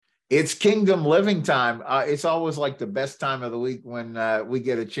It's Kingdom Living time. It's always like the best time of the week when we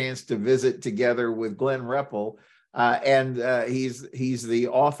get a chance to visit together with Glenn Repple. And he's the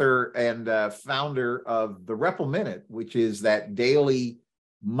author and founder of the Repple Minute, which is that daily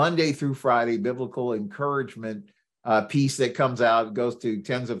Monday through Friday biblical encouragement piece that comes out. It goes to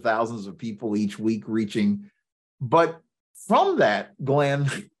tens of thousands of people each week reaching. But from that, Glenn,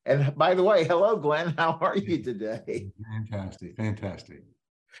 and by the way, hello, Glenn, how are you today? Fantastic, fantastic.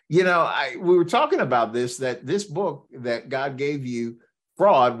 We were talking about this book that God gave you,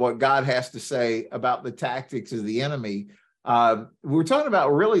 Fraud, What God Has to Say About the Tactics of the Enemy. We were talking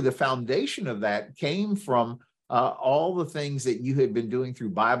about really the foundation of that came from all the things that you had been doing through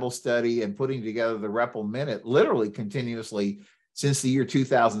Bible study and putting together the Repple Minute, literally continuously since the year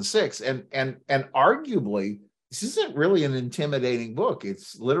 2006. And arguably, this isn't really an intimidating book.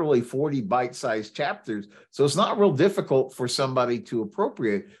 It's literally 40 bite-sized chapters. So it's not real difficult for somebody to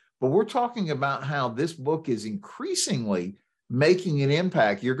appropriate. But we're talking about how this book is increasingly making an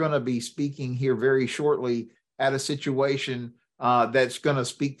impact. You're going to be speaking here very shortly at a situation that's going to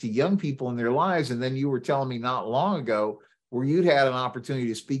speak to young people in their lives. And then you were telling me not long ago where you'd had an opportunity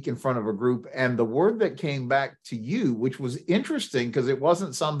to speak in front of a group. And the word that came back to you, which was interesting because it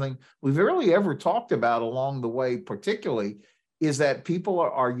wasn't something we've really ever talked about along the way, particularly, is that people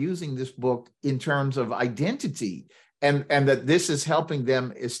are using this book in terms of identity, and that this is helping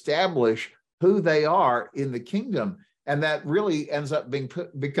them establish who they are in the kingdom. And that really ends up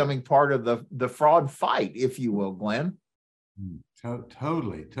becoming part of the fraud fight, if you will, Glenn.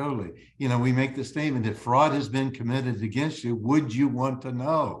 Totally. We make the statement, if fraud has been committed against you, would you want to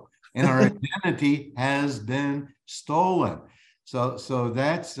know? And our identity has been stolen. So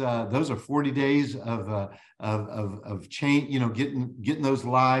that's those are 40 days of change. Getting those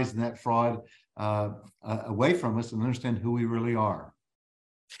lies and that fraud away from us and understand who we really are.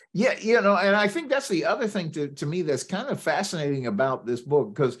 Yeah, and I think that's the other thing to me that's kind of fascinating about this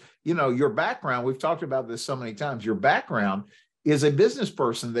book, because, your background, we've talked about this so many times, your background is a business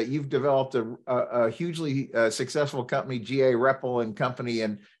person that you've developed a hugely successful company, G.A. Repple and Company,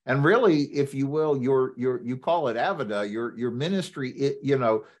 and really, if you will, you call it Avida, your ministry,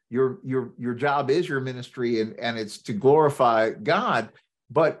 your job is your ministry, and it's to glorify God.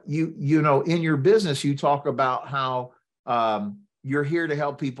 But in your business, you talk about how you're here to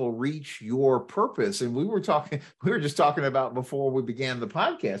help people reach your purpose. And we were just talking about before we began the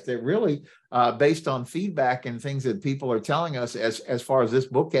podcast that really based on feedback and things that people are telling us as far as this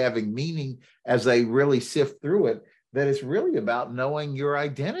book having meaning as they really sift through it, that it's really about knowing your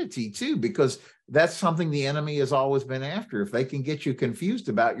identity too, because that's something the enemy has always been after. If they can get you confused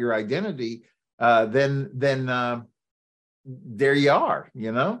about your identity, then there you are,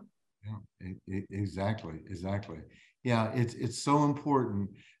 Yeah, exactly. Yeah, it's so important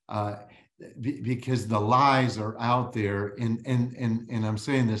because the lies are out there, and I'm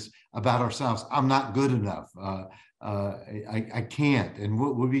saying this about ourselves. I'm not good enough. I can't, and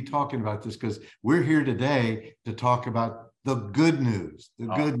we'll be talking about this because we're here today to talk about the good news.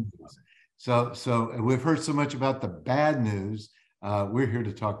 Good news. So we've heard so much about the bad news. We're here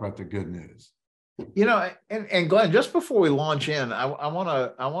to talk about the good news. And Glenn, just before we launch in, I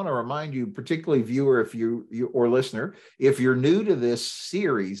want to remind you, particularly viewer, if you or listener, if you're new to this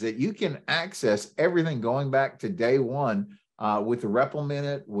series, that you can access everything going back to day one with the Repple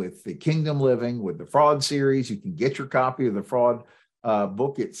Minute, with the Kingdom Living, with the Fraud series. You can get your copy of the Fraud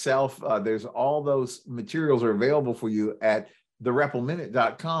book itself. There's all those materials are available for you at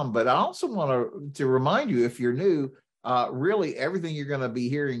thereppleminute.com. But I also want to remind you, if you're new, really everything you're going to be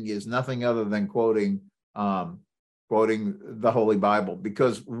hearing is nothing other than quoting the Holy Bible,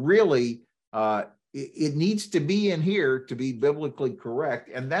 because really it needs to be in here to be biblically correct.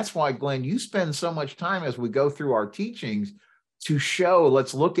 And that's why, Glenn, you spend so much time as we go through our teachings to show,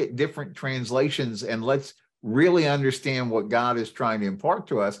 let's look at different translations and let's really understand what God is trying to impart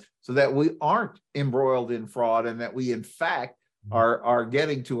to us so that we aren't embroiled in fraud and that we, in fact, are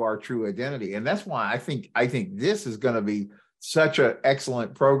getting to our true identity. And that's why I think this is going to be such an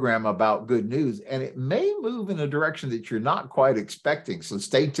excellent program about good news, and it may move in a direction that you're not quite expecting. So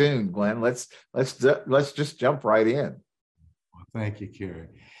stay tuned, Glenn. Let's just jump right in. Well, thank you, Kerry.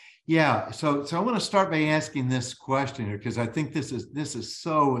 Yeah, so I want to start by asking this question here, because I think this is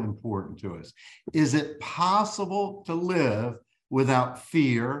so important to us. Is it possible to live without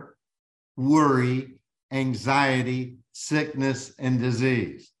fear, worry, anxiety, sickness, and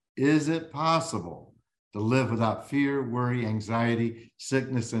disease? Is it possible to live without fear, worry, anxiety,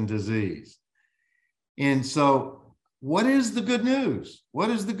 sickness, and disease? And so what is the good news? What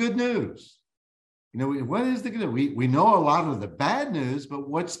is the good news? You know, what is the good news? We know a lot of the bad news, but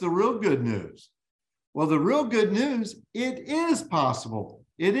what's the real good news? Well, the real good news, it is possible.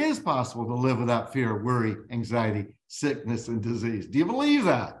 It is possible to live without fear, worry, anxiety, sickness, and disease. Do you believe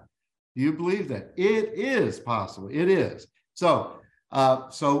that? Do you believe that? It is possible. It is. So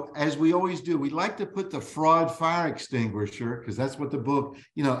as we always do, we like to put the fraud fire extinguisher, because that's what the book,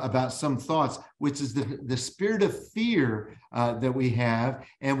 about some thoughts, which is the spirit of fear that we have.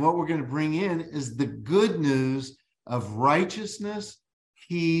 And what we're going to bring in is the good news of righteousness,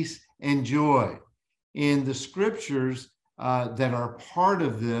 peace, and joy. In the scriptures that are part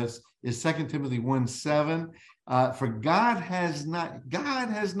of this is 2 Timothy 1:7. For God has not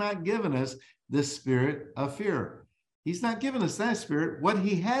given us the spirit of fear. He's not given us that spirit. What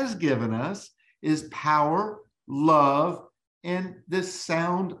he has given us is power, love, and this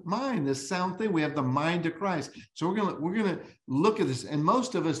sound mind, this sound thing. We have the mind of Christ. So we're gonna look at this. And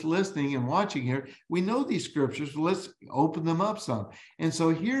most of us listening and watching here, we know these scriptures. So let's open them up some. And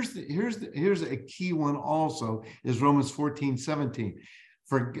so here's a key one also is Romans 14:17.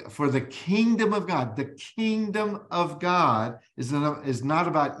 For the kingdom of God, the kingdom of God is not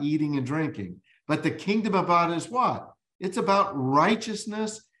about eating and drinking, but the kingdom of God is what? It's about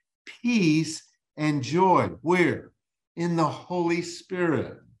righteousness, peace, and joy. Where? In the Holy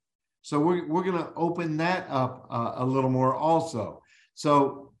Spirit. So we're going to open that up a little more also.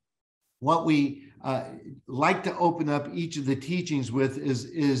 So what we like to open up each of the teachings with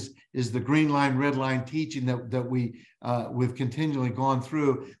is the green line, red line teaching that we've continually gone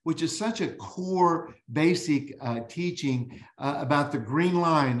through, which is such a core basic teaching about the green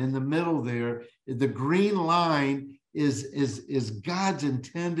line in the middle there. The green line is God's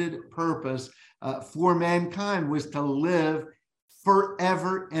intended purpose for mankind, was to live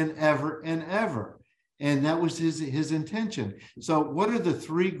forever and ever and ever. And that was his intention. So what are the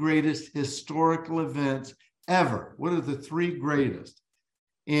three greatest historical events ever? What are the three greatest?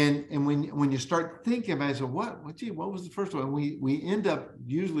 And when you start thinking about it, so what was the first one? We end up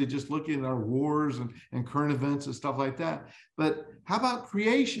usually just looking at our wars and current events and stuff like that. But how about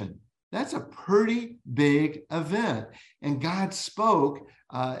creation? That's a pretty big event. And God spoke,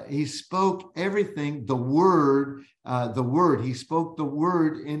 he spoke everything, the word, he spoke the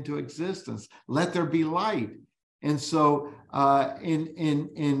word into existence. Let there be light. And so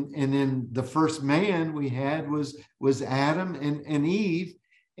in the first man we had was Adam and Eve,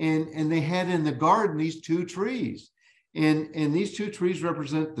 and they had in the garden these two trees. And these two trees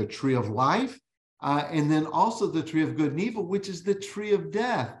represent the tree of life, and then also the tree of good and evil, which is the tree of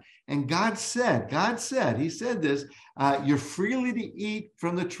death. And God said, he said this, you're freely to eat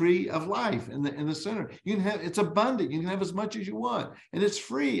from the tree of life in the center. You can have, it's abundant. You can have as much as you want, and it's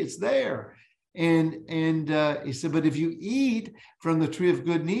free. It's there. And he said, but if you eat from the tree of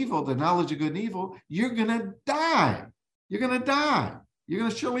good and evil, the knowledge of good and evil, you're going to die. You're going to die. You're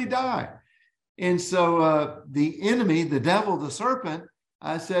going to surely die. And so the enemy, the devil, the serpent,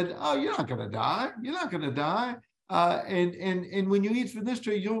 said, oh, you're not going to die. You're not going to die. And when you eat from this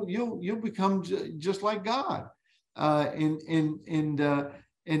tree, you'll become just like God. And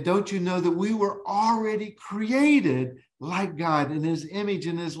don't you know that we were already created like God in his image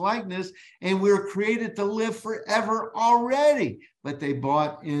and his likeness, and we were created to live forever already, but they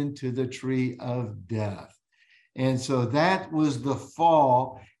bought into the tree of death. And so that was the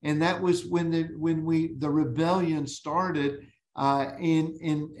fall. And that was when the rebellion started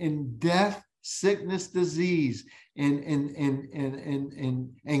in death, sickness, disease, and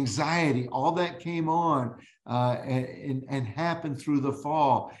anxiety. All that came on and happened through the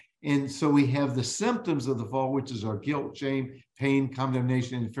fall. And so we have the symptoms of the fall, which is our guilt, shame, pain,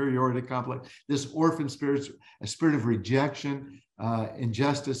 condemnation, inferiority complex, this orphan spirit, a spirit of rejection,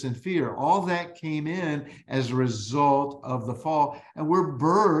 injustice, and fear. All that came in as a result of the fall. And we're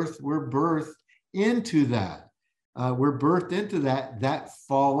birthed into that. We're birthed into that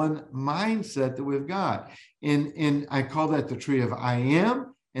fallen mindset that we've got. And I call that the tree of I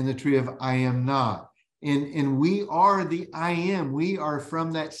am and the tree of I am not. And we are the I am. We are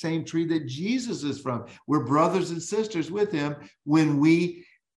from that same tree that Jesus is from. We're brothers and sisters with him. When we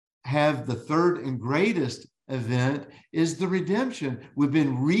have the third and greatest event is the redemption. We've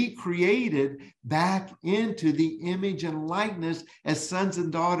been recreated back into the image and likeness as sons and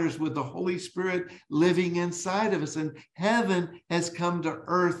daughters with the Holy Spirit living inside of us. And heaven has come to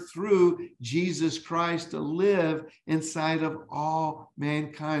earth through Jesus Christ to live inside of all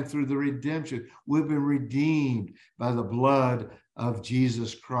mankind through the redemption. We've been redeemed by the blood of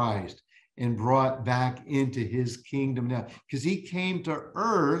Jesus Christ. and brought back into his kingdom now, because he came to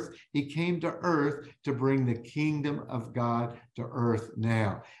earth to bring the kingdom of God to earth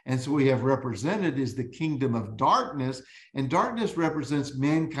now. And so we have represented is the kingdom of darkness, and darkness represents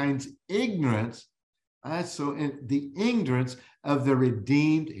mankind's ignorance. So the ignorance of the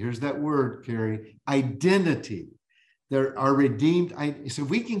redeemed, here's that word, Carrie, identity. There are redeemed. So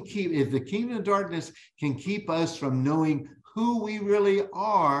if the kingdom of darkness can keep us from knowing who we really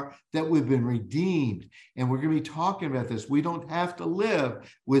are, that we've been redeemed. And we're going to be talking about this. We don't have to live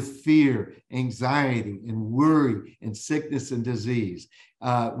with fear, anxiety, and worry, and sickness and disease.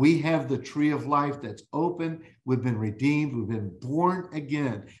 We have the tree of life that's open. We've been redeemed. We've been born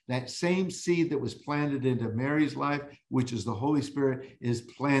again. That same seed that was planted into Mary's life, which is the Holy Spirit, is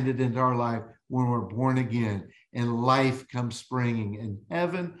planted into our life when we're born again. And life comes springing. And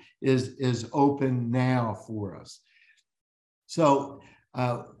heaven is open now for us. So,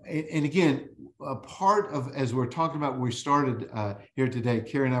 and again, a part of, as we're talking about, we started here today,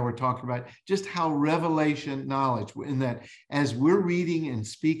 Carrie and I were talking about just how revelation knowledge, in that as we're reading and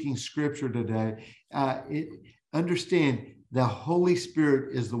speaking scripture today, understand the Holy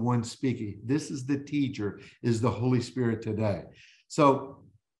Spirit is the one speaking. This is the teacher, is the Holy Spirit today. So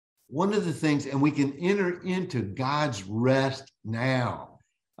one of the things, and we can enter into God's rest now.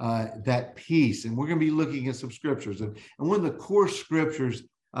 That peace, and we're going to be looking at some scriptures, and one of the core scriptures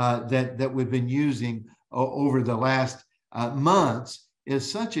that we've been using over the last months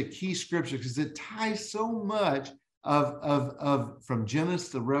is such a key scripture because it ties so much of from Genesis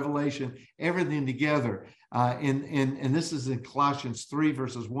to Revelation, everything together. And this is in Colossians 3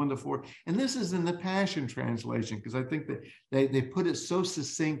 verses 1-4, and this is in the Passion Translation because I think that they put it so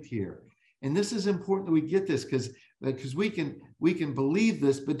succinct here. And this is important that we get this because we can believe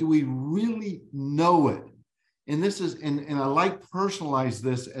this, but do we really know it? And this is, and I like personalize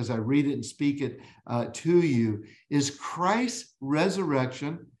this as I read it and speak it to you, is Christ's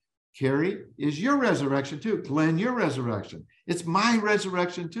resurrection, Carrie, is your resurrection too. Glenn, your resurrection. It's my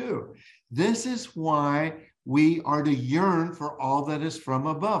resurrection too. This is why we are to yearn for all that is from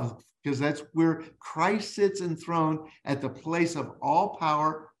above, because that's where Christ sits enthroned at the place of all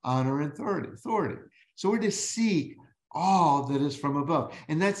power, honor, and authority. So we're to seek all that is from above,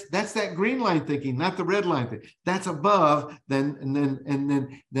 and that's that green line thinking, not the red line thing. That's above, and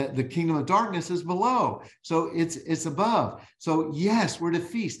then the kingdom of darkness is below. So it's above. So yes, we're to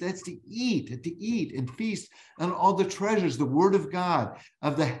feast. That's to eat and feast on all the treasures, the Word of God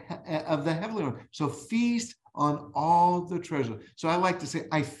of the heavenly one. So feast on all the treasures. So I like to say,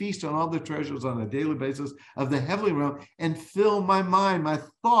 I feast on all the treasures on a daily basis of the heavenly realm and fill my mind, my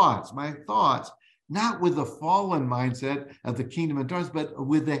thoughts, not with the fallen mindset of the kingdom of darkness, but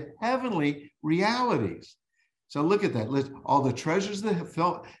with the heavenly realities. So look at that. All the treasures that have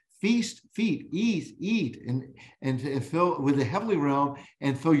felt, feast, eat, and fill with the heavenly realm,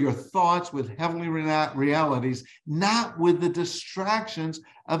 and fill your thoughts with heavenly realities, not with the distractions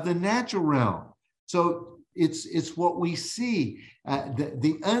of the natural realm. So it's what we see.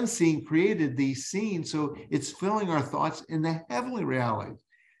 The unseen created these seen, so it's filling our thoughts in the heavenly reality.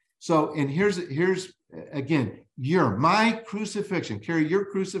 So, and here's again, my crucifixion, Carrie, your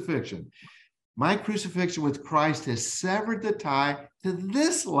crucifixion. My crucifixion with Christ has severed the tie to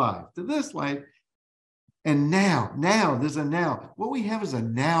this life. And now, there's a now. What we have is a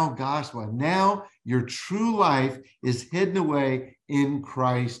now gospel. Now your true life is hidden away in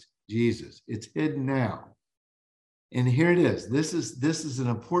Christ Jesus. It's hidden now. And here it is. This is an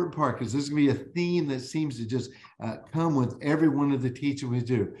important part because this is going to be a theme that seems to just come with every one of the teaching we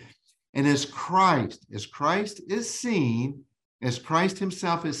do. And as Christ is seen, as Christ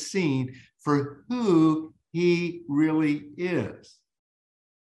himself is seen for who he really is.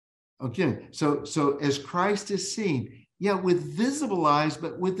 Okay, so as Christ is seen, with visible eyes,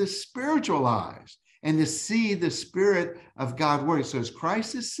 but with the spiritual eyes, and to see the Spirit of God work. So as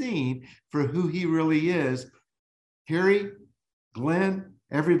Christ is seen for who he really is, Carrie, Glenn,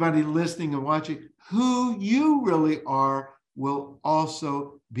 everybody listening and watching, who you really are will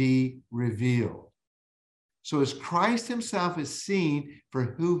also be revealed. So as Christ himself is seen for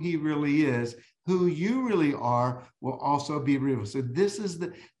who he really is, who you really are will also be revealed. So this is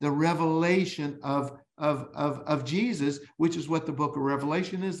the revelation of Jesus, which is what the book of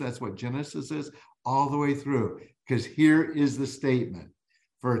Revelation is. That's what Genesis is all the way through. Because here is the statement.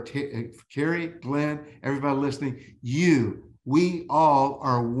 For Carrie, Glenn, everybody listening, we all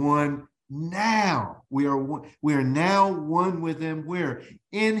are one now. We are one. We are now one with him. Where?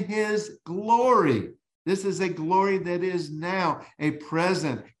 In his glory. This is a glory that is now a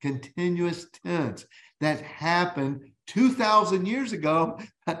present, continuous tense that happened 2,000 years ago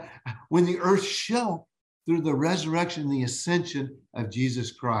when the earth shook through the resurrection and the ascension of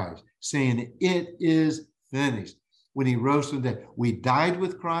Jesus Christ, saying, it is finished. When he rose from the dead, we died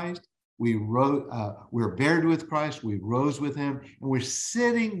with Christ, we're buried with Christ, we rose with him, and we're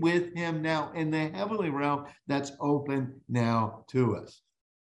sitting with him now in the heavenly realm that's open now to us.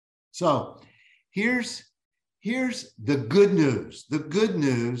 So here's the good news. The good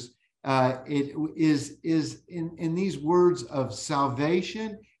news it is in these words of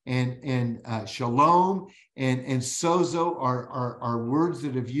salvation and shalom and sozo are words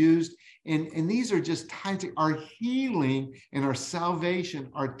that have used. And these are just tied to our healing and our salvation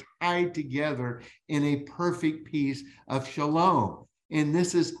are tied together in a perfect peace of shalom. And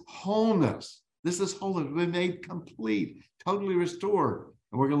this is wholeness. This is wholeness. We've been made complete, totally restored.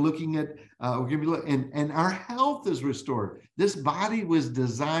 And we're looking at, we're going to be looking, and our health is restored. This body was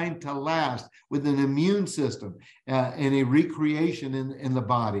designed to last with an immune system and a recreation in the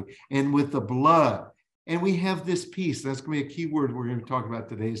body and with the blood. And we have this peace. That's going to be a key word we're going to talk about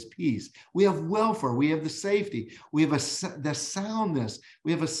today is peace. We have welfare. We have the safety. We have the soundness.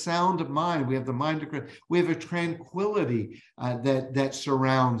 We have a sound mind. We have the mind of Christ. We have a tranquility that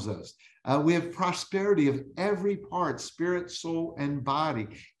surrounds us. We have prosperity of every part, spirit, soul, and body.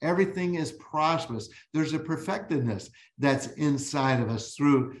 Everything is prosperous. There's a perfectedness that's inside of us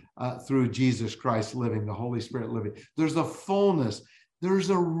through Jesus Christ living, the Holy Spirit living. There's a fullness.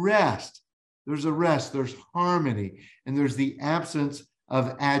 There's a rest. There's a rest, there's harmony, and there's the absence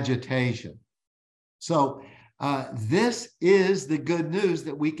of agitation. So this is the good news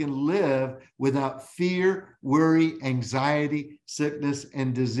that we can live without fear, worry, anxiety, sickness,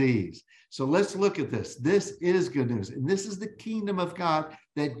 and disease. So let's look at this. This is good news. And this is the kingdom of God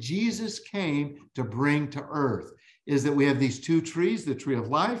that Jesus came to bring to earth, is that we have these two trees, the tree of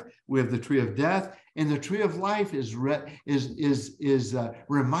life, we have the tree of death, and the tree of life is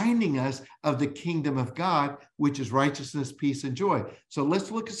reminding us of the kingdom of God, which is righteousness, peace, and joy. So let's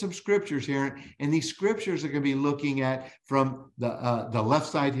look at some scriptures here. And these scriptures are going to be looking at from the left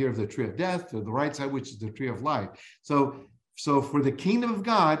side here of the tree of death to the right side, which is the tree of life. So for the kingdom of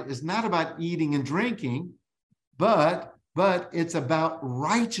God is not about eating and drinking, but it's about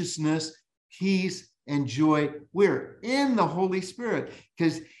righteousness, peace, and joy. We're in the Holy Spirit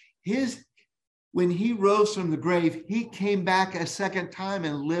because when he rose from the grave, he came back a second time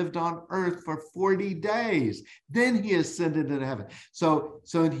and lived on earth for 40 days. Then he ascended into heaven. So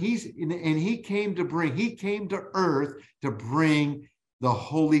he came to earth to bring the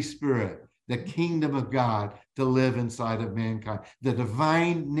Holy Spirit, the kingdom of God to live inside of mankind, the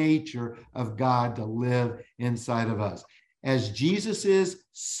divine nature of God to live inside of us. As Jesus is,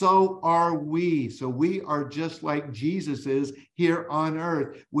 so are we. So we are just like Jesus is here on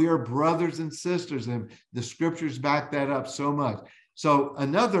earth. We are brothers and sisters, and the scriptures back that up so much. So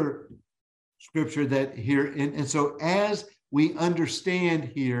another scripture that here, and so as we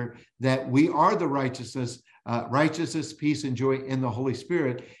understand here that we are the righteousness, peace, and joy in the Holy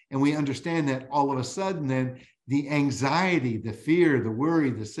Spirit, and we understand that all of a sudden then the anxiety, the fear, the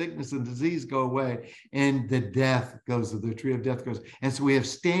worry, the sickness and disease go away, and the death goes, the tree of death goes. And so we have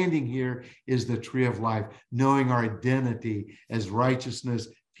standing here is the tree of life, knowing our identity as righteousness,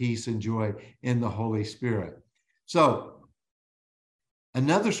 peace, and joy in the Holy Spirit. So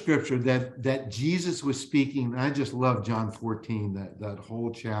another scripture that Jesus was speaking, and I just love John 14, that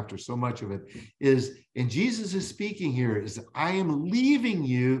whole chapter, so much of it is, and Jesus is speaking here is, I am leaving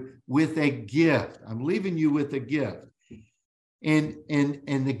you with a gift. I'm leaving you with a gift. And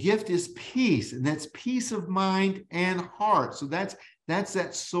the gift is peace, and that's peace of mind and heart. So that's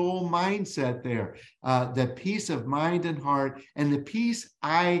that soul mindset there, the peace of mind and heart. And the peace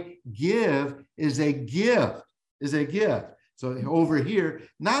I give is a gift, So over here,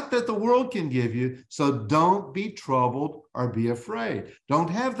 not that the world can give you, so don't be troubled or be afraid. Don't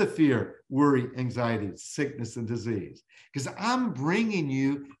have the fear, worry, anxiety, sickness, and disease. Because I'm bringing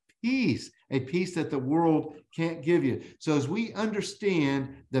you peace, a peace that the world can't give you. So as we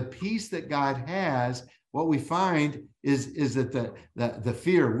understand the peace that God has, what we find is that the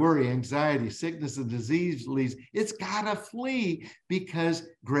fear, worry, anxiety, sickness, and disease leaves, it's got to flee, because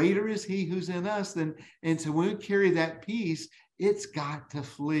greater is he who's in us than, and so when we carry that peace, it's got to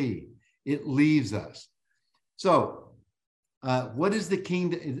flee. It leaves us. So what is the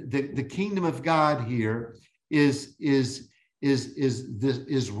kingdom? The kingdom of God here is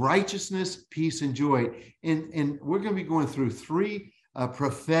righteousness, peace, and joy. And we're going to be going through three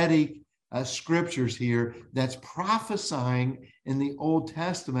prophetic scriptures here that's prophesying in the Old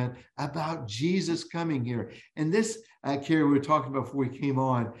Testament about Jesus coming here. And this Carrie, we were talking about before we came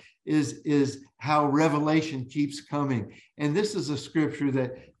on, is how revelation keeps coming. And this is a scripture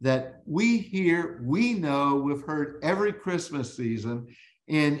that we hear, we know, we've heard every Christmas season.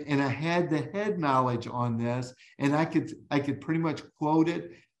 And I had the head knowledge on this, and I could pretty much quote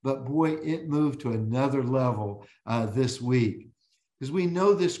it, but boy, it moved to another level this week. Because we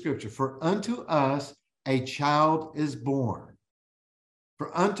know this scripture, for unto us a child is born,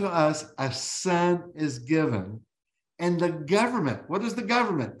 for unto us a son is given, and the government, what is the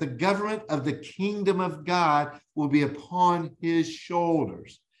government? The government of the kingdom of God will be upon his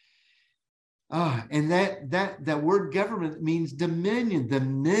shoulders. And that word government means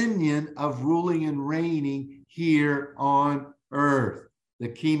dominion of ruling and reigning here on earth. The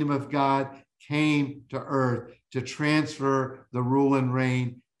kingdom of God came to earth to transfer the rule and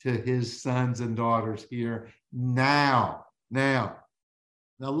reign to his sons and daughters here now. Now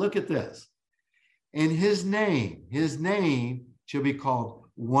look at this. And his name shall be called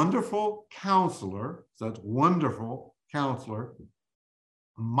Wonderful Counselor. So that's Wonderful Counselor,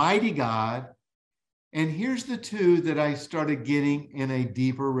 Mighty God. And here's the two that I started getting in a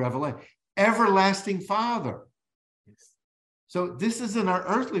deeper revelation. Everlasting Father. So this isn't our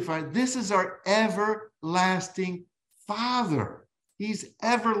earthly Father. This is our everlasting Father. He's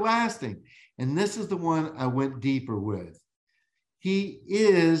everlasting. And this is the one I went deeper with. He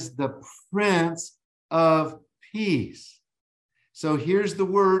is the Prince of Peace. So here's the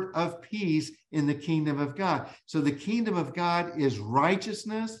word of peace in the kingdom of God. So the kingdom of God is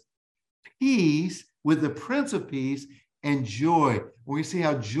righteousness, peace with the Prince of Peace, and joy. We see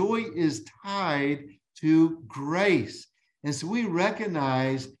how joy is tied to grace. And so we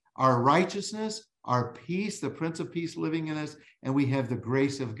recognize our righteousness, our peace, the Prince of Peace living in us, and we have the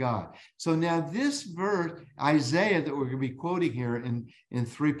grace of God. So now this verse, Isaiah, that we're going to be quoting here in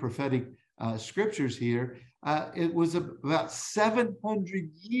three prophetic scriptures here, it was about 700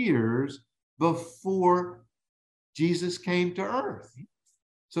 years before Jesus came to earth.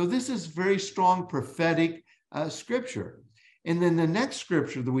 So this is very strong prophetic scripture. And then the next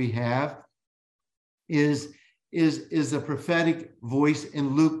scripture that we have is a prophetic voice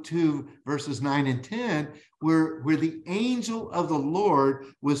in Luke 2, verses 9 and 10, where the angel of the Lord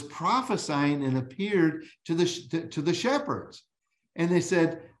was prophesying and appeared to the shepherds. And they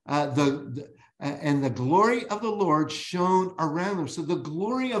said, and the glory of the Lord shone around them. So the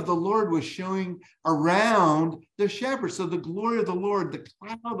glory of the Lord was showing around the shepherds. So the glory of the Lord, the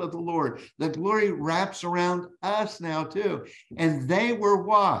cloud of the Lord, the glory wraps around us now too. And they were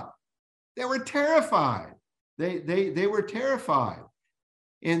what? They were terrified. They were terrified.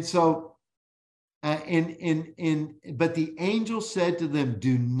 And so, but the angel said to them,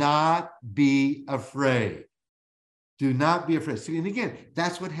 do not be afraid. Do not be afraid. So, and again,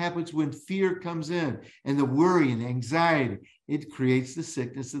 that's what happens when fear comes in and the worry and anxiety. It creates the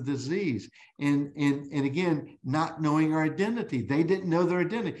sickness of the disease. And again, not knowing our identity. They didn't know their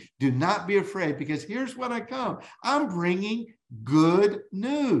identity. Do not be afraid, because here's what I come. I'm bringing good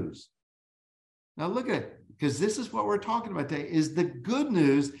news. Now look at it, because this is what we're talking about today, is the good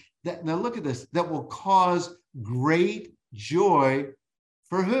news that, now look at this, that will cause great joy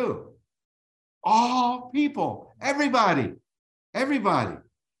for who? All people, everybody.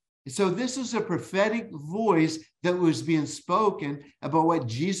 So this is a prophetic voice that was being spoken about what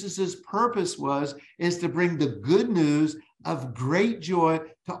Jesus's purpose was, is to bring the good news of great joy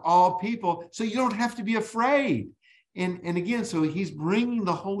to all people. So you don't have to be afraid. And again, so he's bringing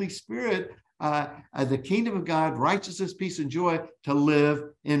the Holy Spirit, the kingdom of God, righteousness, peace, and joy to live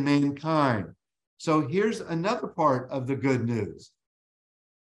in mankind. So here's another part of the good news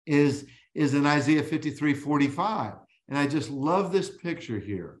is in Isaiah 53:45. And I just love this picture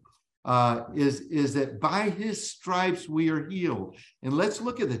here, is that by his stripes we are healed. And let's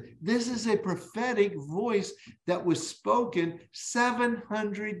look at this. This is a prophetic voice that was spoken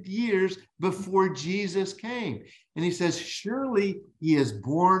 700 years before Jesus came. And he says, surely he has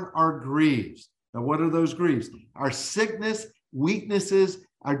borne our griefs. Now, what are those griefs? Our sickness, weaknesses,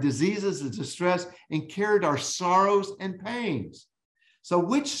 our diseases and distress, and carried our sorrows and pains. So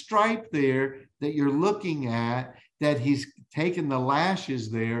which stripe there that you're looking at, that he's taken the lashes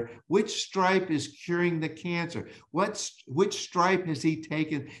there, which stripe is curing the cancer? Which stripe has he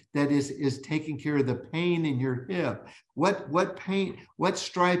taken that is taking care of the pain in your hip? What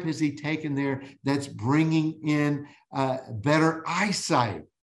stripe has he taken there that's bringing in better eyesight?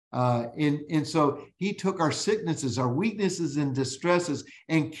 And so he took our sicknesses, our weaknesses and distresses,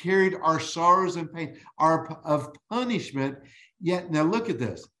 and carried our sorrows and pain, of punishment. Yet, now look at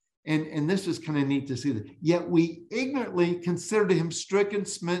this, and this is kind of neat to see that. Yet we ignorantly considered him stricken,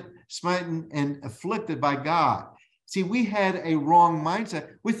 smitten, and afflicted by God. See, we had a wrong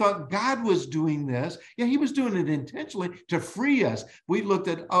mindset. We thought God was doing this. Yeah, he was doing it intentionally to free us. We looked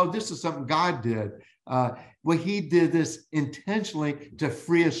at, oh, this is something God did. Well, he did this intentionally to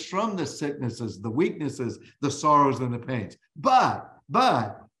free us from the sicknesses, the weaknesses, the sorrows, and the pains. But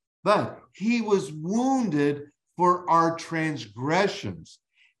he was wounded for our transgressions.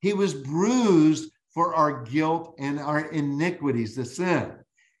 He was bruised for our guilt and our iniquities, the sin.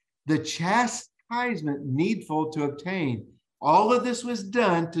 The chastisement needful to obtain. All of this was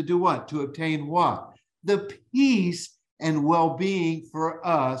done to do what? To obtain what? The peace and well-being for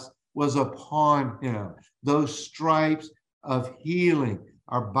us was upon him. Those stripes of healing,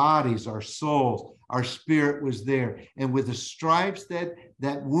 our bodies, our souls, our spirit was there. And with the stripes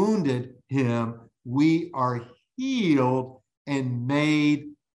that wounded him, we are healed and made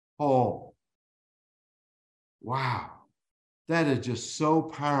whole. Wow. That is just so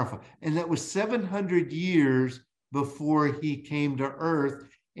powerful. And that was 700 years before he came to earth.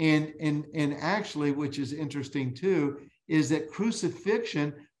 And actually, which is interesting too, is that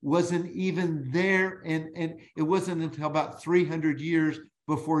crucifixion wasn't even there. And it wasn't until about 300 years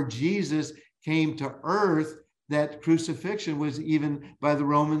before Jesus came to earth that crucifixion was even by the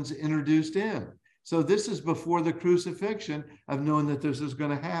Romans introduced in. So this is before the crucifixion of knowing that this is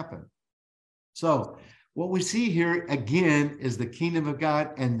going to happen. So what we see here again is the kingdom of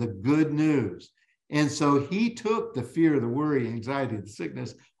God and the good news. And so he took the fear, the worry, anxiety, the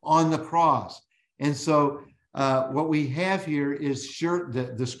sickness on the cross. And so what we have here is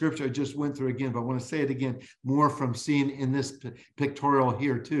the scripture I just went through again, but I want to say it again more from seeing in this pictorial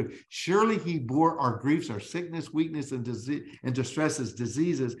here too. Surely he bore our griefs, our sickness, weakness, and disease, and distresses,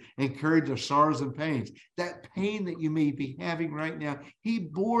 diseases, and carried our sorrows and pains. That pain that you may be having right now, he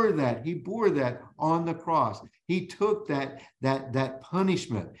bore that. He bore that on the cross. He took that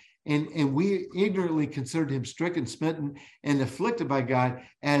punishment. And we ignorantly considered him stricken, smitten, and afflicted by God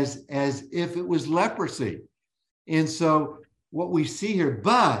as if it was leprosy. And so what we see here,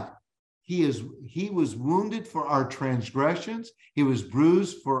 but he was wounded for our transgressions. He was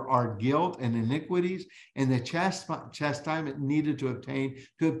bruised for our guilt and iniquities, and the chastisement needed to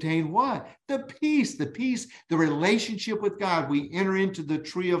obtain what? The peace, the relationship with God. We enter into the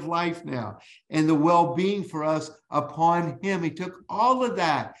tree of life now, and the well-being for us upon him. He took all of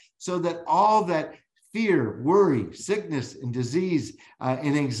that so that all that fear, worry, sickness, and disease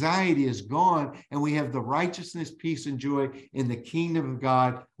and anxiety is gone, and we have the righteousness, peace, and joy in the kingdom of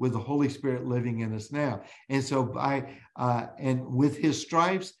God with the Holy Spirit living in us now. And so and with his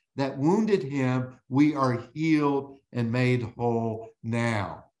stripes that wounded him, we are healed and made whole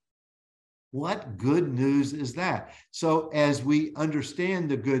now. What good news is that? So as we understand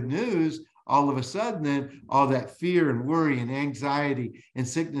the good news, all of a sudden, then all that fear and worry and anxiety and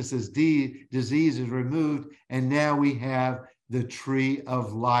sicknesses, disease is removed. And now we have the tree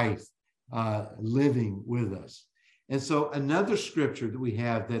of life living with us. And so another scripture that we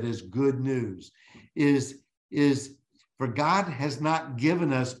have that is good news is for God has not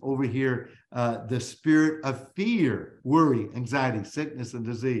given us over here the spirit of fear, worry, anxiety, sickness, and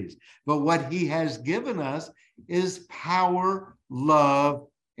disease. But what he has given us is power, love,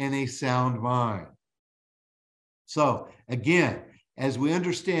 and a sound mind. So again, as we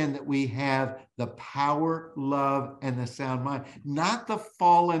understand that we have the power, love, and the sound mind, not the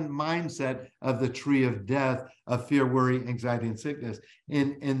fallen mindset of the tree of death, of fear, worry, anxiety, and sickness,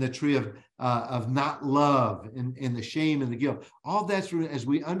 in the tree of not love, and the shame and the guilt. All that's as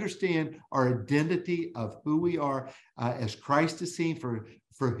we understand our identity of who we are as Christ is seen for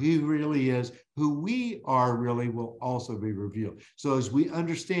who he really is, who we are really will also be revealed. So as we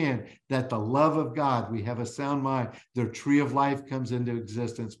understand that the love of God, we have a sound mind, the tree of life comes into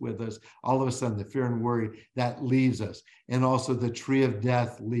existence with us, all of a sudden the fear and worry, that leaves us. And also the tree of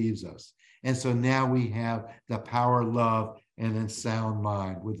death leaves us. And so now we have the power, love, and a sound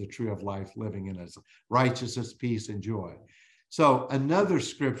mind with the tree of life living in us, righteousness, peace, and joy. So another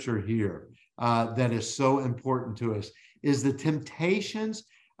scripture here that is so important to us is the temptations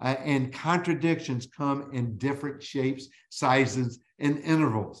and contradictions come in different shapes, sizes, and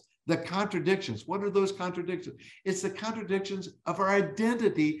intervals. The contradictions, what are those contradictions? It's the contradictions of our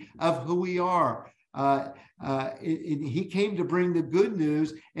identity of who we are. He came to bring the good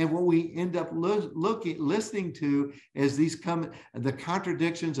news, and what we end up listening to is the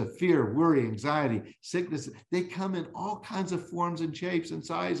contradictions of fear, worry, anxiety, sickness. They come in all kinds of forms and shapes and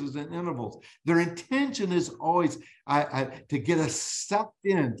sizes and intervals. Their intention is always to get us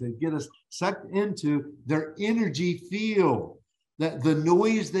sucked into their energy field, the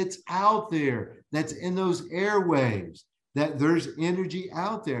noise that's out there, that's in those airwaves. that there's energy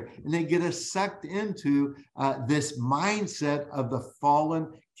out there, and they get us sucked into this mindset of the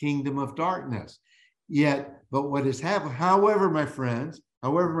fallen kingdom of darkness. But what has happened, however, my friends,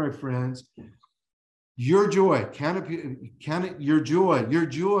 your joy, count it your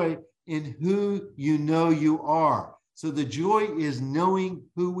joy in who you know you are. So the joy is knowing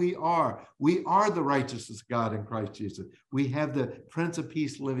who we are. We are the righteousness of God in Christ Jesus. We have the Prince of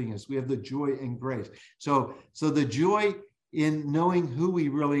Peace living in us. We have the joy and grace. So the joy in knowing who we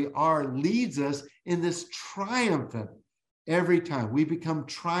really are leads us in this triumphant every time. We become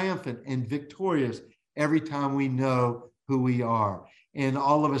triumphant and victorious every time we know who we are. And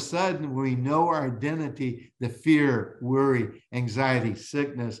all of a sudden, when we know our identity, the fear, worry, anxiety,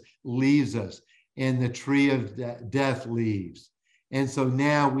 sickness leaves us, and the tree of death leaves. And so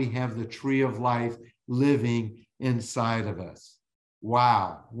now we have the tree of life living inside of us.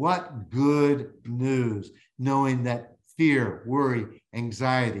 Wow, what good news, knowing that fear, worry,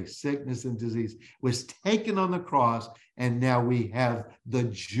 anxiety, sickness, and disease was taken on the cross, and now we have the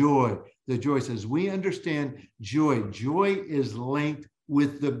joy. The joy says, we understand joy. Joy is linked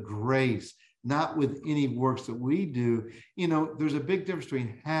with the grace, not with any works that we do. There's a big difference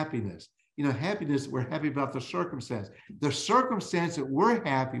between happiness. Happiness, we're happy about the circumstance. The circumstance that we're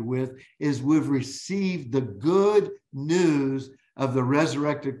happy with is we've received the good news of the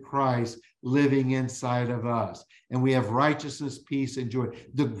resurrected Christ living inside of us. And we have righteousness, peace, and joy.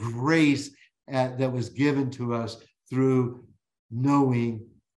 The grace that was given to us through knowing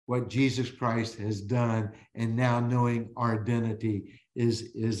what Jesus Christ has done, and now knowing our identity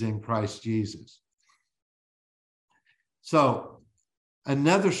is in Christ Jesus. So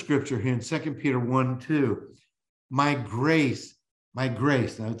another scripture here in 2 Peter 1:2, my grace,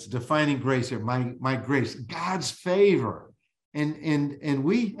 now it's defining grace here, my grace, God's favor. And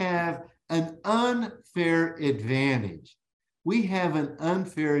we have an unfair advantage. We have an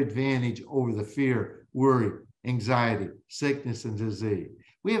unfair advantage over the fear, worry, anxiety, sickness, and disease.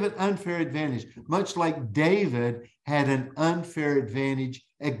 We have an unfair advantage, much like David had an unfair advantage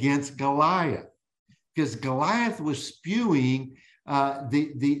against Goliath, because Goliath was spewing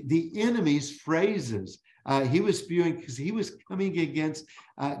the enemy's phrases. He was spewing because he was coming against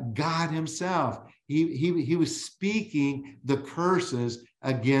God himself. He was speaking the curses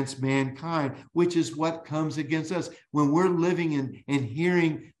against mankind, which is what comes against us. When we're living and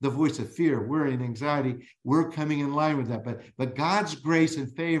hearing the voice of fear, worry, and anxiety, we're coming in line with that. But God's grace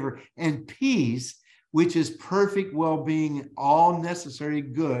and favor and peace, which is perfect well-being, all necessary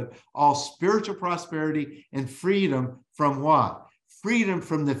good, all spiritual prosperity and freedom from what? Freedom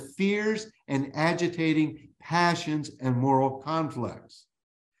from the fears and agitating passions and moral conflicts.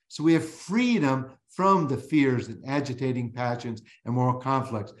 So we have freedom from the fears and agitating passions and moral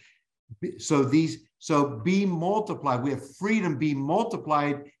conflicts. So be multiplied. We have freedom be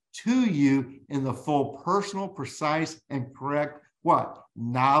multiplied to you in the full personal, precise, and correct what?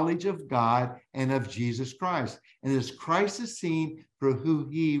 Knowledge of God and of Jesus Christ. And as Christ is seen for who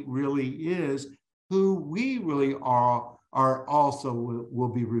he really is, who we really are also will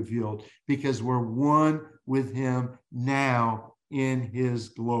be revealed, because we're one with him now in his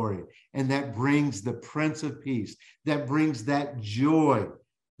glory. And that brings the Prince of Peace. That brings that joy.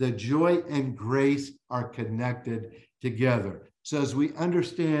 The joy and grace are connected together. So as we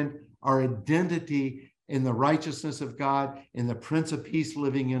understand our identity in the righteousness of God, in the Prince of Peace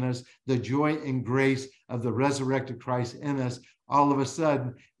living in us, the joy and grace of the resurrected Christ in us, all of a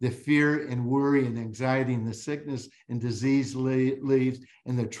sudden, the fear and worry and anxiety and the sickness and disease leaves,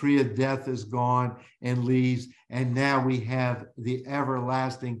 and the tree of death is gone and leaves. And now we have the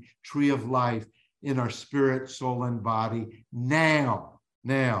everlasting tree of life in our spirit, soul, and body. Now,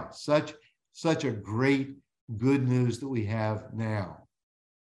 such a great good news that we have now.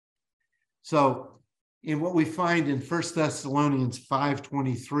 So, in what we find in 1 Thessalonians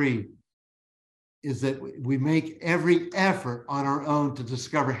 5:23, is that we make every effort on our own to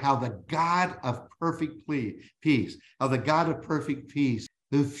discover how the God of perfect peace,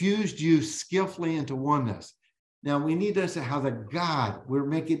 who fused you skillfully into oneness. Now we need to say how we're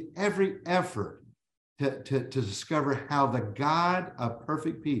making every effort to discover how the God of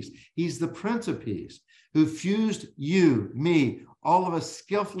perfect peace, he's the Prince of Peace, who fused you, me, all of us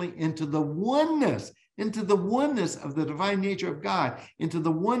skillfully into the oneness of the divine nature of God, into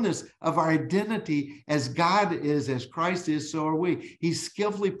the oneness of our identity as God is, as Christ is, so are we. He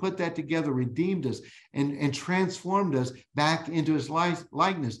skillfully put that together, redeemed us, and transformed us back into his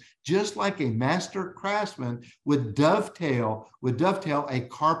likeness, just like a master craftsman would dovetail a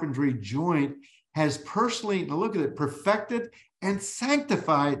carpentry joint, has personally, now look at it, perfected and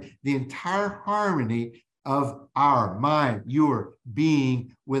sanctified the entire harmony of our, my, your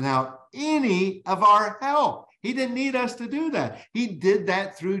being without any of our help. He didn't need us to do that. He did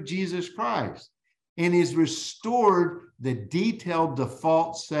that through Jesus Christ, and he's restored the detailed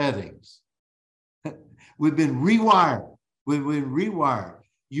default settings. We've been rewired. We've been rewired.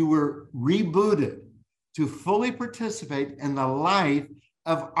 You were rebooted to fully participate in the life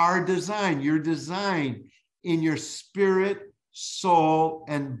of our design, your design in your spirit, soul,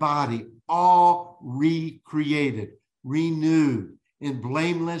 and body, all recreated, renewed in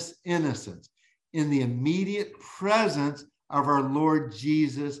blameless innocence, in the immediate presence of our Lord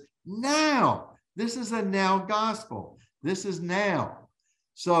Jesus now. This is a now gospel. This is now.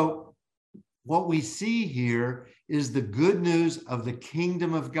 So what we see here is the good news of the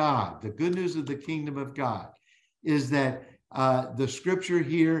kingdom of God. The good news of the kingdom of God is that the scripture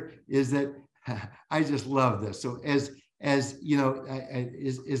here is that I just love this. So as you know,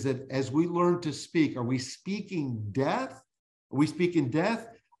 is that as we learn to speak, are we speaking death? Are we speaking death,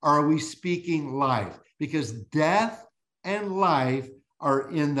 or are we speaking life? Because death and life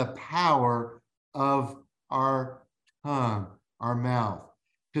are in the power of our tongue, our mouth.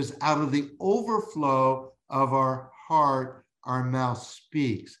 Because out of the overflow of our heart, our mouth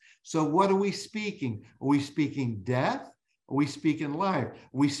speaks. So what are we speaking? Are we speaking death? Are we speaking life? Are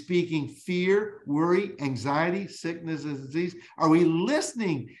we speaking fear, worry, anxiety, sickness, and disease? Are we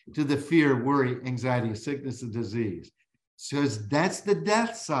listening to the fear, worry, anxiety, sickness, and disease? So that's the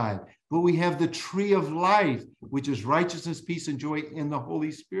death side. But we have the tree of life, which is righteousness, peace, and joy in the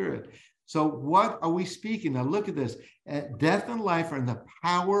Holy Spirit. So what are we speaking? Now look at this. Death and life are in the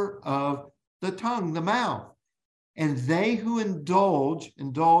power of the tongue, the mouth. And they who indulge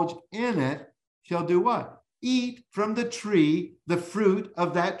in it shall do what? Eat from the tree, the fruit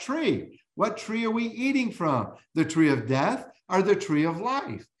of that tree. What tree are we eating from? The tree of death or the tree of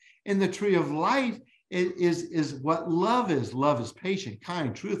life? And the tree of life is what love is. Love is patient,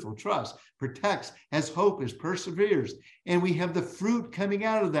 kind, truthful, trust, protects, has hope, is perseveres. And we have the fruit coming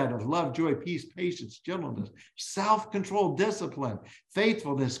out of that of love, joy, peace, patience, gentleness, self-control, discipline,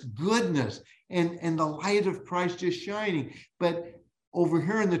 faithfulness, goodness, and the light of Christ just shining. But over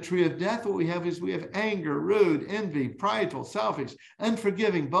here in the tree of death, what we have is we have anger, rude, envy, prideful, selfish,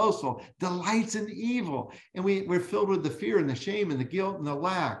 unforgiving, boastful, delights in evil. And we're filled with the fear and the shame and the guilt and the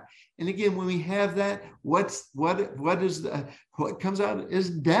lack. And again, when we have that, what comes out is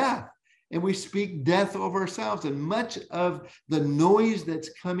death. And we speak death over ourselves. And much of the noise that's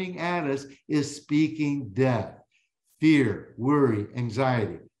coming at us is speaking death, fear, worry,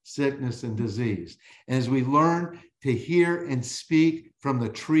 anxiety, sickness, and disease. And as we learn to hear and speak from the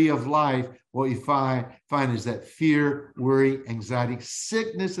tree of life, what we find is that fear, worry, anxiety,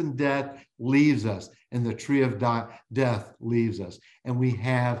 sickness, and death leaves us, and the tree of death leaves us, and we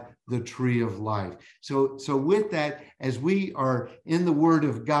have the tree of life. So with that, as we are in the Word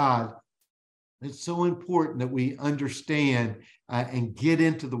of God, it's so important that we understand and get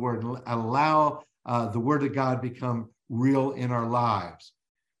into the Word and allow the Word of God become real in our lives.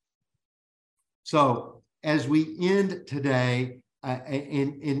 So as we end today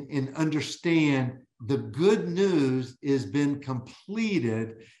and understand the good news has been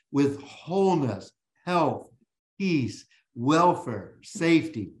completed with wholeness, health, peace, welfare,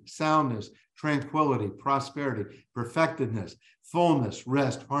 safety, soundness, tranquility, prosperity, perfectedness, fullness,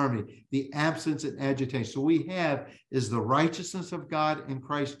 rest, harmony, the absence and agitation. So we have is the righteousness of God in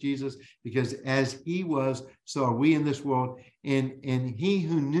Christ Jesus, because as he was, so are we in this world. And he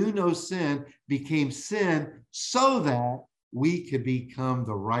who knew no sin became sin so that we could become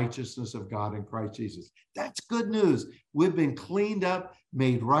the righteousness of God in Christ Jesus. That's good news. We've been cleaned up,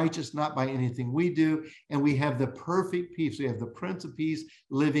 made righteous, not by anything we do. And we have the perfect peace. We have the Prince of Peace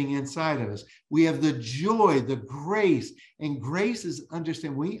living inside of us. We have the joy, the grace. And grace is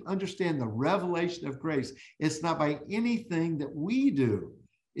we understand the revelation of grace. It's not by anything that we do.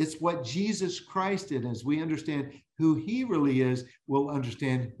 It's what Jesus Christ did. As we understand who he really is, we'll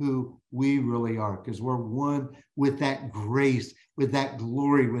understand who we really are, because we're one with that grace, with that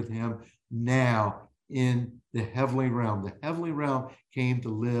glory with him now in the heavenly realm. The heavenly realm came to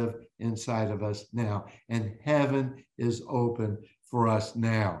live inside of us now, and heaven is open for us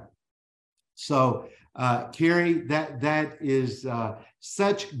now. So, Carrie, that is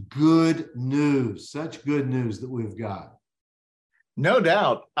such good news that we've got. No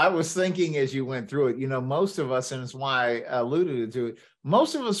doubt. I was thinking as you went through it, most of us, and it's why I alluded to it,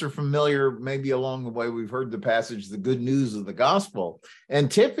 most of us are familiar, maybe along the way, we've heard the passage, the good news of the gospel. And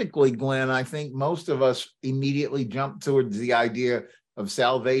typically, Glenn, I think most of us immediately jump towards the idea of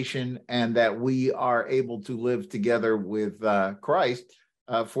salvation and that we are able to live together with Christ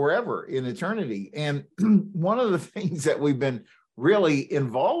forever in eternity. And one of the things that we've been really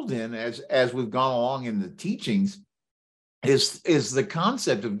involved in as we've gone along in the teachings is the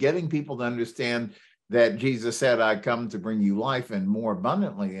concept of getting people to understand that Jesus said, I come to bring you life and more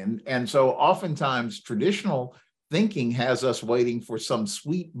abundantly. And so oftentimes traditional thinking has us waiting for some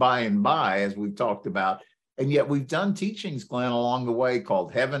sweet by and by, as we've talked about. And yet we've done teachings, Glenn, along the way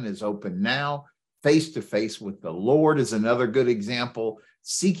called Heaven is Open Now. Face to Face with the Lord is another good example.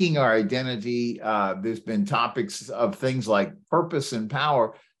 Seeking our identity. There's been topics of things like purpose and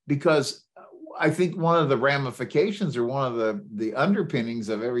power, because I think one of the ramifications or one of the underpinnings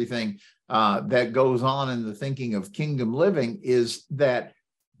of everything that goes on in the thinking of kingdom living is that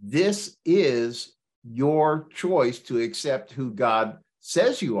this is your choice to accept who God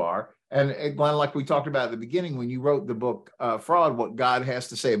says you are. And Glenn, like we talked about at the beginning, when you wrote the book, Fraud, What God Has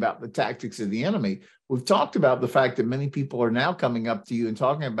to Say About the Tactics of the Enemy, we've talked about the fact that many people are now coming up to you and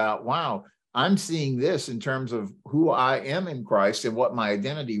talking about, wow, I'm seeing this in terms of who I am in Christ and what my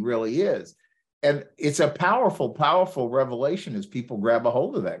identity really is. And it's a powerful, powerful revelation as people grab a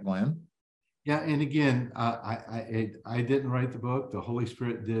hold of that, Glenn. Yeah, and again, I didn't write the book. The Holy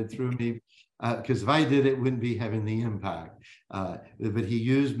Spirit did through me, because if I did, it wouldn't be having the impact. But He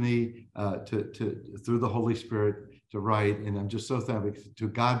used me through the Holy Spirit to write, and I'm just so thankful. To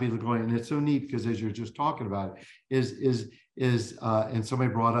God be the glory. And it's so neat because as you're just talking about it, and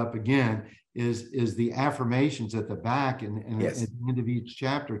somebody brought up again is the affirmations at the back and Yes. at the end of each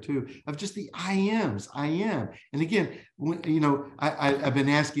chapter too, of just the I ams, I am. And again, I've been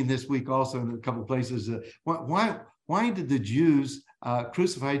asking this week also in a couple of places, why did the Jews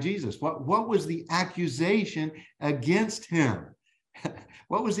crucify Jesus? What was the accusation against him?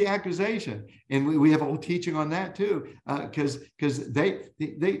 What was the accusation? And we have a whole teaching on that too, because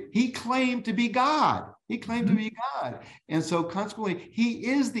he claimed to be God. He claimed to be God. And so consequently, he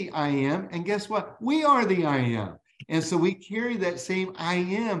is the I am. And guess what? We are the I am. And so we carry that same I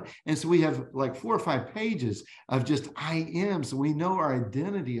am. And so we have like 4 or 5 pages of just I am. So we know our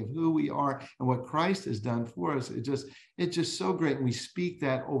identity of who we are and what Christ has done for us. It's just so great. And we speak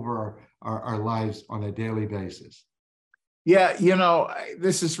that over our lives on a daily basis. Yeah,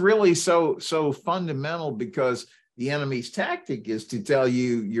 this is really so fundamental, because the enemy's tactic is to tell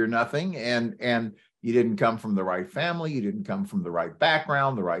you you're nothing and you didn't come from the right family, you didn't come from the right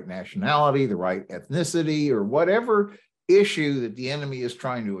background, the right nationality, the right ethnicity, or whatever issue that the enemy is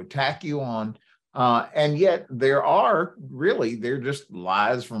trying to attack you on. And yet they're just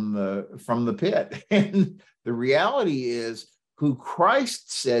lies from the pit. And the reality is, who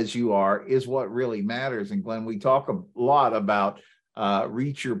Christ says you are is what really matters. And Glenn, we talk a lot about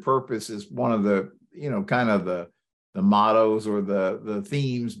reach your purpose as one of the, kind of the mottos or the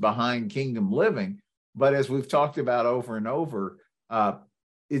themes behind kingdom living. But as we've talked about over and over,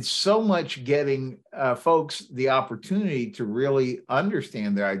 it's so much getting folks the opportunity to really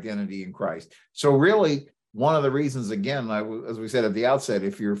understand their identity in Christ. So really, one of the reasons, again, as we said at the outset,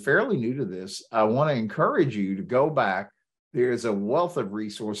 if you're fairly new to this, I want to encourage you to go back. There's a wealth of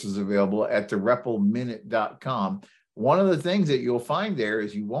resources available at thereppleminute.com. One of the things that you'll find there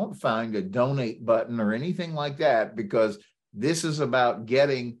is you won't find a donate button or anything like that, because this is about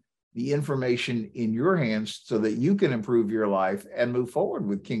getting the information in your hands so that you can improve your life and move forward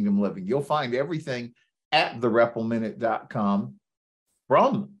with kingdom living. You'll find everything at thereppleminute.com,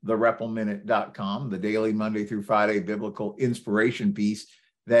 from thereppleminute.com, the daily Monday through Friday biblical inspiration piece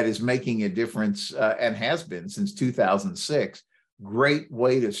that is making a difference and has been since 2006. Great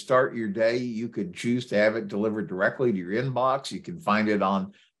way to start your day. You could choose to have it delivered directly to your inbox. You can find it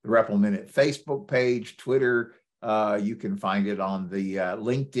on the Repple Minute Facebook page, Twitter. You can find it on the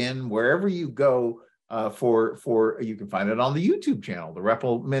LinkedIn, wherever you go you can find it on the YouTube channel, the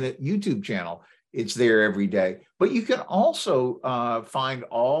Repple Minute YouTube channel. It's there every day. But you can also find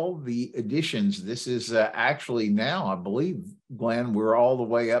all the editions. This is actually now, I believe, Glenn, we're all the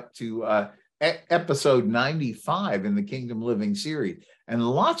way up to episode 95 in the Kingdom Living series. And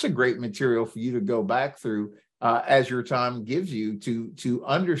lots of great material for you to go back through as your time gives you to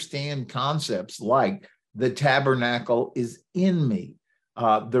understand concepts like the tabernacle is in me,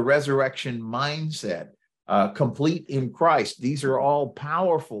 the resurrection mindset, complete in Christ. These are all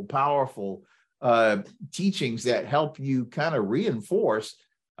powerful, powerful teachings that help you kind of reinforce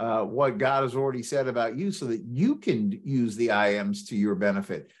what God has already said about you so that you can use the I ams to your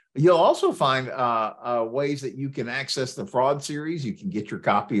benefit. You'll also find ways that you can access the Fraud series. You can get your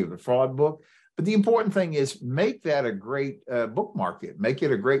copy of the Fraud book. But the important thing is make that a great bookmark it. Make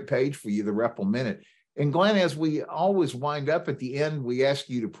it a great page for you, the Repple Minute. And Glenn, as we always wind up at the end, we ask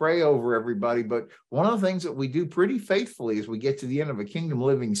you to pray over everybody. But one of the things that we do pretty faithfully as we get to the end of a Kingdom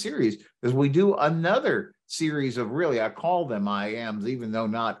Living series is we do another series of, really, I call them I ams, even though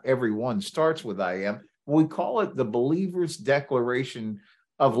not everyone starts with I am. We call it the Believer's Declaration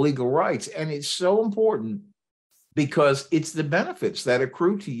of Legal Rights. And it's so important because it's the benefits that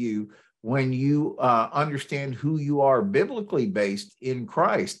accrue to you when you understand who you are biblically based in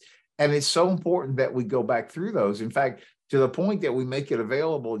Christ. And it's so important that we go back through those. In fact, to the point that we make it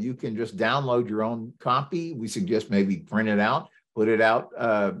available, you can just download your own copy. We suggest maybe print it out, put it out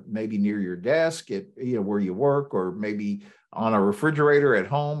maybe near your desk at where you work, or maybe on a refrigerator at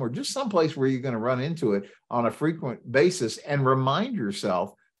home, or just someplace where you're going to run into it on a frequent basis, and remind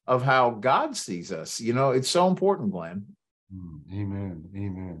yourself of how God sees us. It's so important, Glenn. Amen.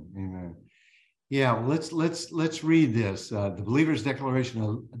 Amen. Amen. Yeah, let's read this. The Believer's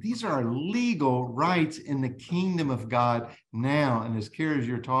Declaration. These are our legal rights in the kingdom of God now. And as Kara, as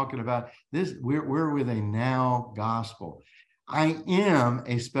you're talking about this, we're with a now gospel. I am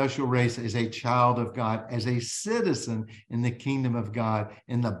a special race as a child of God, as a citizen in the kingdom of God,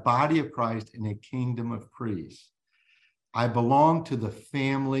 in the body of Christ, in a kingdom of priests. I belong to the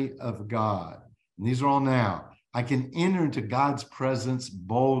family of God. And these are all now. I can enter into God's presence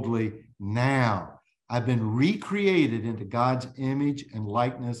boldly now. I've been recreated into God's image and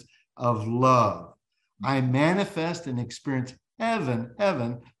likeness of love. I manifest and experience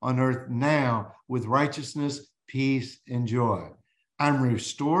heaven on earth now with righteousness, peace, and joy. I'm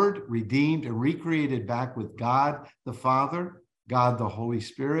restored, redeemed, and recreated back with God the Father, God the Holy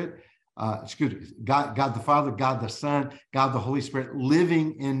Spirit, God the Father, God the Son, God the Holy Spirit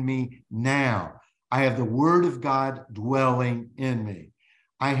living in me now. I have the Word of God dwelling in me.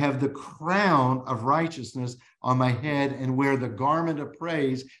 I have the crown of righteousness on my head and wear the garment of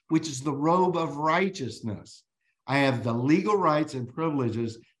praise, which is the robe of righteousness. I have the legal rights and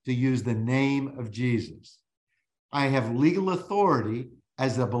privileges to use the name of Jesus. I have legal authority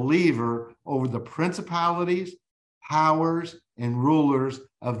as a believer over the principalities, powers, and rulers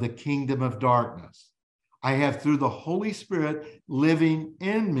of the kingdom of darkness. I have, through the Holy Spirit living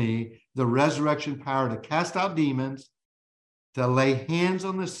in me, the resurrection power to cast out demons, to lay hands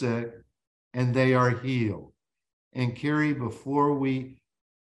on the sick, and they are healed. And Carrie,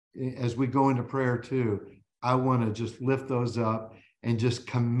 as we go into prayer too, I want to just lift those up and just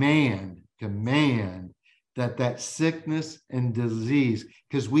command that sickness and disease,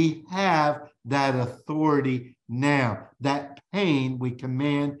 because we have that authority now. That pain, we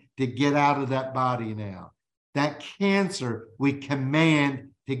command to get out of that body now. That cancer, we command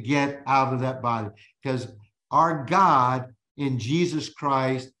to get out of that body, because our God in Jesus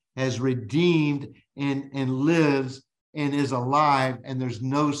Christ has redeemed and lives and is alive, and there's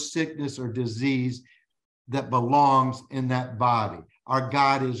no sickness or disease that belongs in that body. Our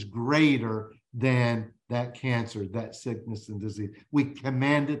God is greater than that cancer, that sickness and disease. We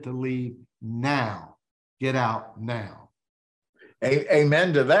command it to leave now. Get out now.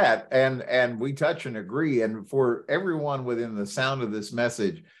 Amen to that. And we touch and agree. And for everyone within the sound of this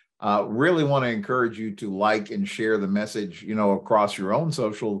message, really want to encourage you to like and share the message, across your own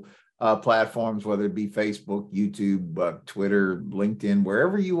social platforms, whether it be Facebook, YouTube, Twitter, LinkedIn,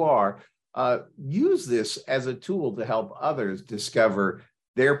 wherever you are. Use this as a tool to help others discover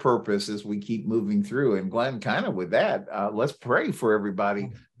their purpose as we keep moving through. And Glenn, kind of with that, let's pray for everybody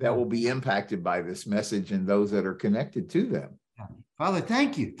that will be impacted by this message and those that are connected to them. Father,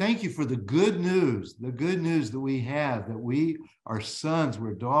 thank you. Thank you for the good news that we have, that we are sons,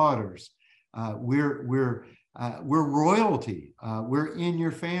 we're daughters, we're royalty, we're in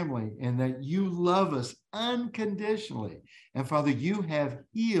your family, and that you love us unconditionally. And Father, you have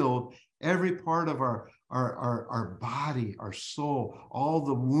healed every part of our body, our soul, all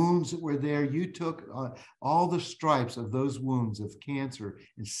the wounds that were there. You took all the stripes of those wounds of cancer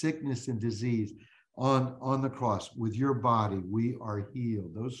and sickness and disease on the cross. With your body, we are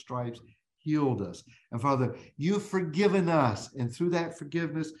healed. Those stripes healed us. And Father, you've forgiven us. And through that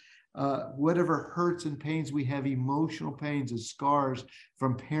forgiveness, whatever hurts and pains we have, emotional pains and scars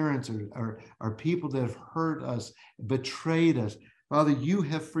from parents or people that have hurt us, betrayed us, Father, you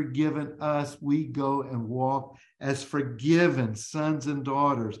have forgiven us. We go and walk as forgiven sons and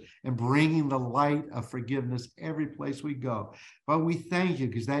daughters and bringing the light of forgiveness every place we go. Father, we thank you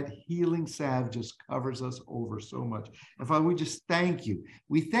because that healing salve just covers us over so much. And Father, we just thank you.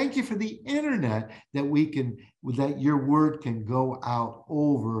 We thank you for the internet that your word can go out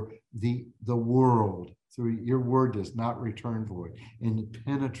over the world. Through your word does not return void, and it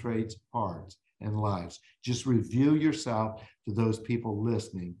penetrates hearts and lives. Just reveal yourself to those people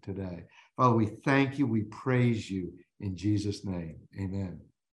listening today. Father, we thank you. We praise you in Jesus' name. Amen.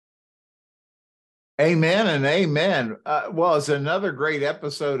 Amen and amen. Well, it's another great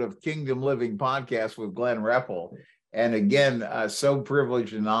episode of Kingdom Living Podcast with Glenn Repple. And again, so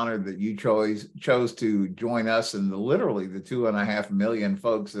privileged and honored that you chose to join us and literally the 2.5 million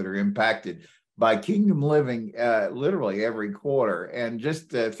folks that are impacted by Kingdom Living literally every quarter. And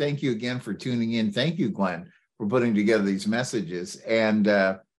just thank you again for tuning in. Thank you, Glenn, for putting together these messages. And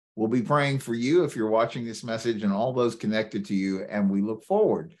we'll be praying for you if you're watching this message and all those connected to you. And we look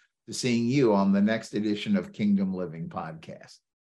forward to seeing you on the next edition of Kingdom Living Podcast.